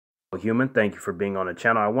Human, thank you for being on the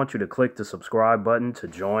channel. I want you to click the subscribe button to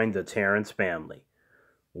join the Terrence family.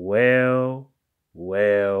 Well,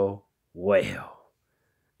 well, well.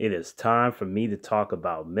 It is time for me to talk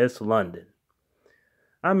about Miss London.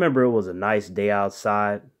 I remember it was a nice day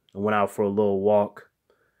outside. I went out for a little walk.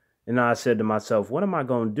 And I said to myself, what am I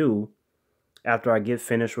going to do after I get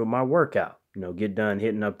finished with my workout? Get done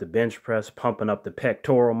hitting up the bench press, pumping up the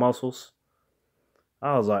pectoral muscles.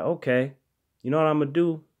 I was like, okay, you know what I'm going to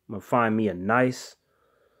do? I'm going to find me a nice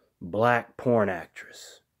black porn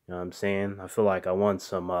actress. You know what I'm saying? I feel like I want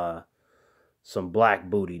some black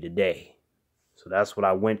booty today. So that's what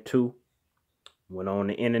I went to. Went on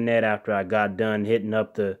the internet after I got done hitting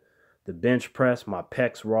up the bench press. My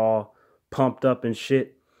pecs were all pumped up and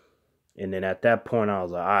shit. And then at that point I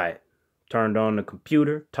was like, all right. Turned on the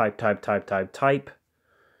computer, type.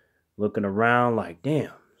 Looking around like, damn,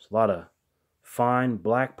 there's a lot of fine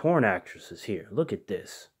black porn actresses here. Look at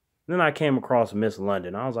this. And then I came across Miss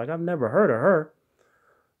London. I was like, I've never heard of her.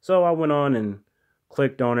 So I went on and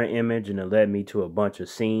clicked on her image, and it led me to a bunch of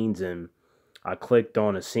scenes, and I clicked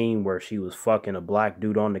on a scene where she was fucking a black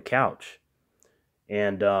dude on the couch.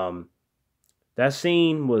 And that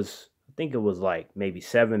scene was, I think it was like maybe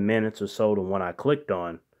 7 minutes or so, the one I clicked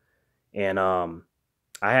on. And I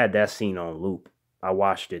had that scene on loop. I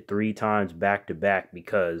watched it 3 times back to back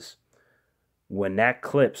because when that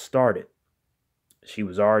clip started, she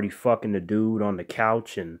was already fucking the dude on the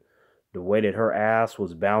couch, and the way that her ass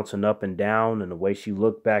was bouncing up and down and the way she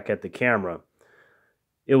looked back at the camera,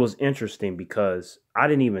 it was interesting because I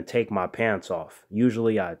didn't even take my pants off.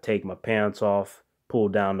 Usually I take my pants off, pull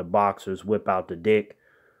down the boxers, whip out the dick,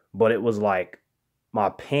 but it was like my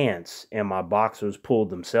pants and my boxers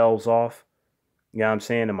pulled themselves off. You know what I'm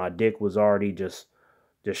saying? And my dick was already just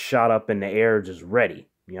shot up in the air, just ready.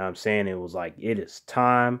 You know what I'm saying? It was like, it is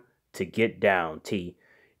time to get down, T.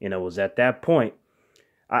 And it was at that point,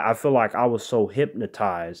 I feel like I was so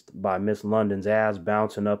hypnotized by Miss London's ass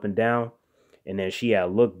bouncing up and down. And then she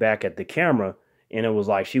had looked back at the camera, and it was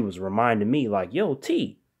like she was reminding me, like, yo,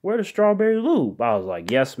 T, where the strawberry lube? I was like,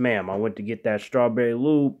 yes, ma'am. I went to get that strawberry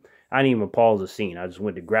lube. I didn't even pause the scene. I just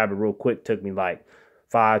went to grab it real quick. Took me like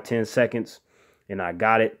 5-10 seconds, and I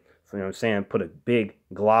got it. You know what I'm saying? Put a big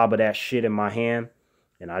glob of that shit in my hand,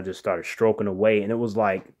 and I just started stroking away. And it was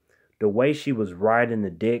like the way she was riding the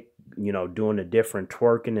dick, doing the different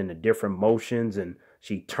twerking and the different motions, and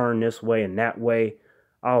she turned this way and that way.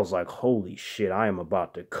 I was like, holy shit, I am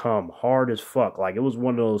about to come hard as fuck. Like, it was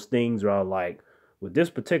one of those things where I was like, with this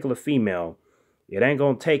particular female, it ain't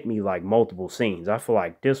gonna take me like multiple scenes. I feel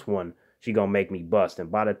like this one, she gonna make me bust.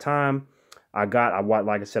 And by the time like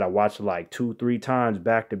I said, I watched it like 2-3 times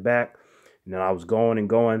back to back. And then I was going and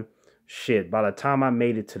going. Shit, by the time I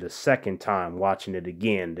made it to the second time watching it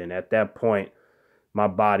again, then at that point, my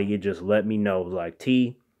body, it just let me know, like,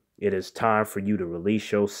 T, it is time for you to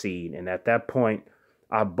release your seed. And at that point,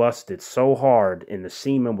 I busted so hard and the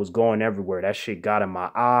semen was going everywhere. That shit got in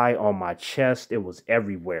my eye, on my chest. It was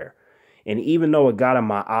everywhere. And even though it got in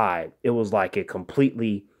my eye, it was like it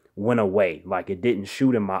completely went away. Like it didn't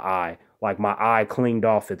shoot in my eye. Like my eye cleaned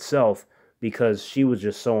off itself because she was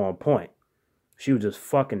just so on point. She was just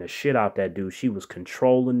fucking the shit out that dude. She was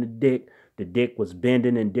controlling the dick. The dick was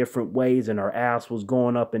bending in different ways and her ass was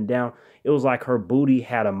going up and down. It was like her booty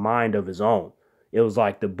had a mind of its own. It was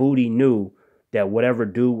like the booty knew that whatever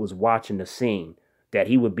dude was watching the scene, that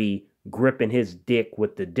he would be gripping his dick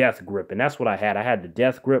with the death grip. And that's what I had. I had the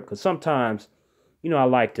death grip because sometimes, I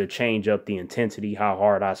like to change up the intensity, how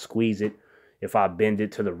hard I squeeze it. If I bend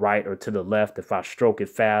it to the right or to the left, if I stroke it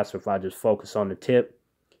fast, or if I just focus on the tip.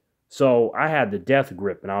 So I had the death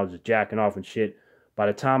grip and I was just jacking off and shit. By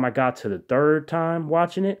the time I got to the third time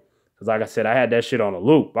watching it, because like I said, I had that shit on a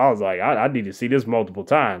loop. I was like, I need to see this multiple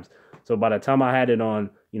times. So by the time I had it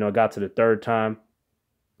on, got to the third time,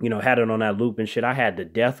 had it on that loop and shit, I had the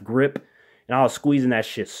death grip and I was squeezing that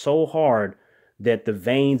shit so hard that the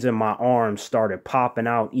veins in my arms started popping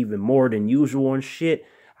out even more than usual and shit.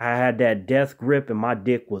 I had that death grip and my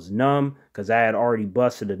dick was numb because I had already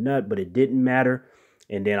busted a nut, but it didn't matter.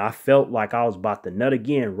 And then I felt like I was about to nut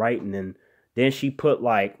again, right? And then she put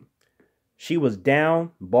like, she was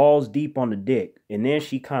down, balls deep on the dick. And then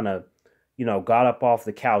she kind of, got up off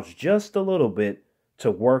the couch just a little bit to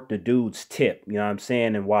work the dude's tip. You know what I'm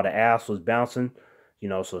saying? And while the ass was bouncing,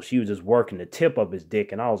 so she was just working the tip of his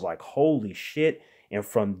dick. And I was like, holy shit. And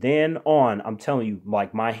from then on, I'm telling you,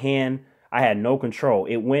 like my hand, I had no control.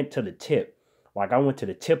 It went to the tip. Like I went to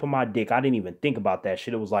the tip of my dick. I didn't even think about that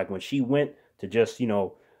shit. It was like when she went to just,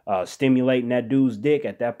 stimulating that dude's dick.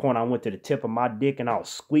 At that point, I went to the tip of my dick and I was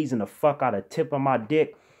squeezing the fuck out of the tip of my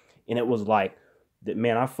dick. And it was like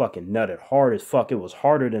Man, I fucking nutted hard as fuck. It was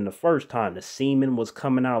harder than the first time. The semen was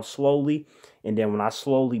coming out slowly. And then when I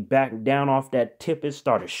slowly backed down off that tip, it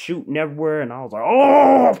started shooting everywhere. And I was like,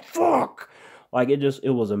 oh, fuck. Like, it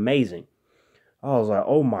was amazing. I was like,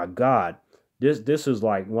 oh my God, this is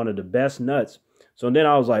like one of the best nuts. So then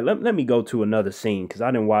I was like, let me go to another scene, because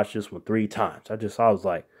I didn't watch this one 3 times. I was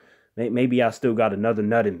like, maybe I still got another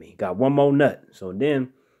nut in me. Got one more nut. So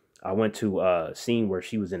then I went to a scene where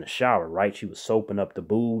she was in the shower, right? She was soaping up the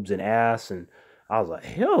boobs and ass. And I was like,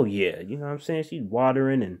 hell yeah. You know what I'm saying? She's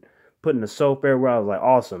watering and putting the soap everywhere. I was like,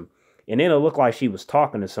 awesome. And then it looked like she was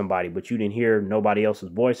talking to somebody, but you didn't hear nobody else's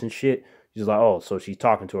voice and shit. She's like, oh, so she's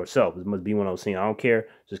talking to herself. It must be one of those things. I don't care.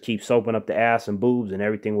 Just keep soaping up the ass and boobs and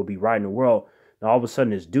everything will be right in the world. And all of a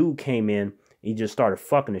sudden, this dude came in. He just started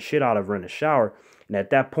fucking the shit out of her in the shower. And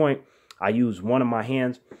at that point, I used one of my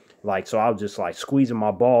hands. Like, so I was just like squeezing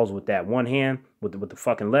my balls with that one hand, with the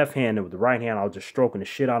fucking left hand, and with the right hand, I was just stroking the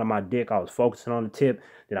shit out of my dick. I was focusing on the tip.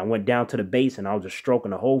 Then I went down to the base and I was just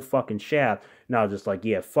stroking the whole fucking shaft. And I was just like,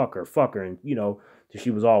 yeah, fuck her. And, you know,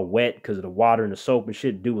 she was all wet because of the water and the soap and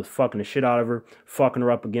shit. Dude was fucking the shit out of her, fucking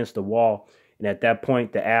her up against the wall. And at that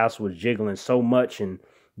point, the ass was jiggling so much, and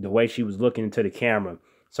the way she was looking into the camera.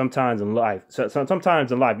 Sometimes in life,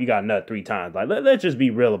 you got to nut 3 times. Like, let's just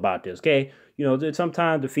be real about this, okay? You know,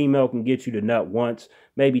 sometimes the female can get you to nut once,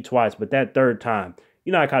 maybe twice, but that 3rd time,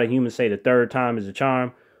 you know how kind of humans say the 3rd time is a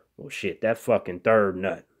charm? Well, shit, that fucking 3rd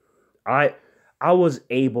nut. I was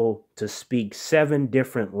able to speak 7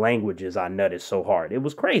 different languages. I nutted so hard. It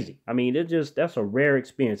was crazy. I mean, that's a rare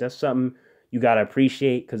experience. That's something you got to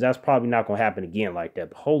appreciate, because that's probably not going to happen again like that.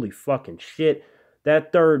 But holy fucking shit.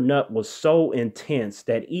 That 3rd nut was so intense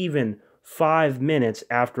that even 5 minutes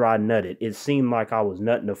after I nutted, it seemed like I was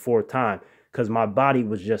nutting the 4th time, because my body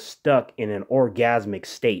was just stuck in an orgasmic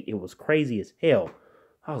state. It was crazy as hell.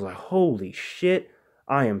 I was like, holy shit.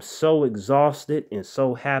 I am so exhausted and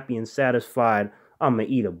so happy and satisfied. I'm going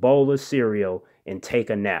to eat a bowl of cereal and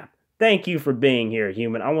take a nap. Thank you for being here,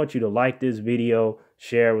 human. I want you to like this video,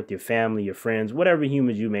 share with your family, your friends, whatever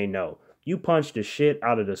humans you may know. You punch the shit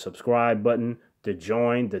out of the subscribe button to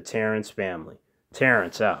join the Terrence family.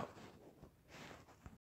 Terrence out.